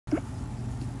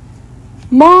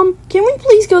Mom, can we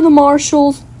please go to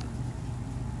Marshall's?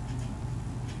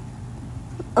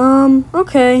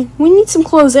 Okay. We need some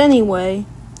clothes anyway.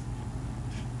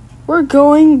 We're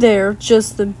going there,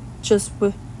 just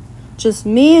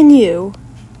me and you.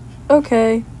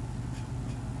 Okay.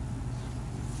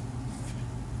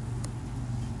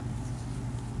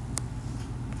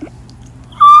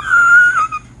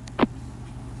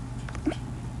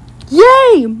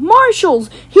 Yay! Marshall's!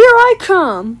 Here I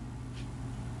come!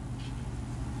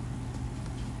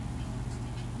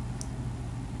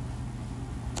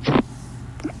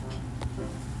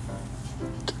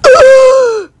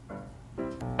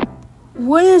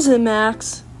 What is it,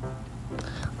 Max?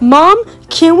 Mom,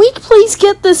 can we please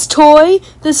get this toy,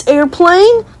 this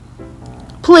airplane?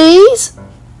 Please?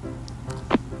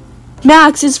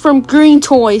 Max, it's from Green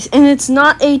Toys, and it's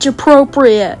not age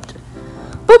appropriate.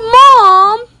 But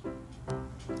Mom!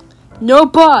 No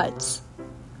buts.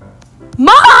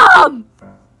 Mom!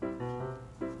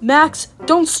 Max,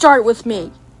 don't start with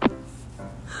me.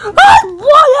 I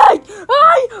want it!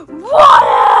 I want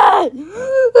it!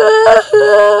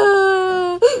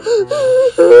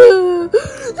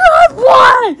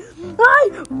 I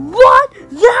want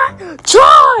that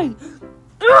toy!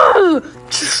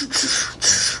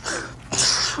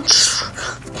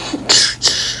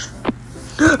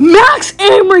 Max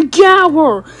Amory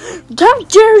Gower! How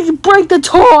dare you break the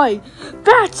toy!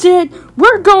 That's it!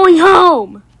 We're going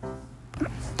home!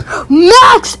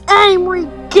 Max Amory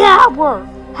Gower!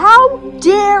 How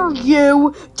dare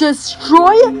you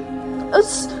destroy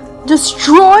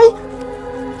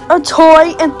a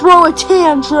toy and throw a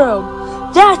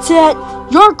tantrum? That's it!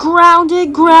 You're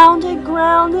grounded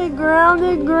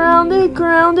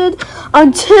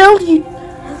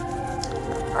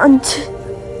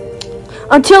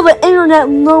until the internet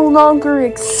no longer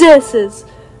exists.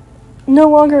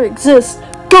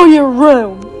 Go to your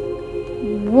room.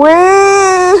 When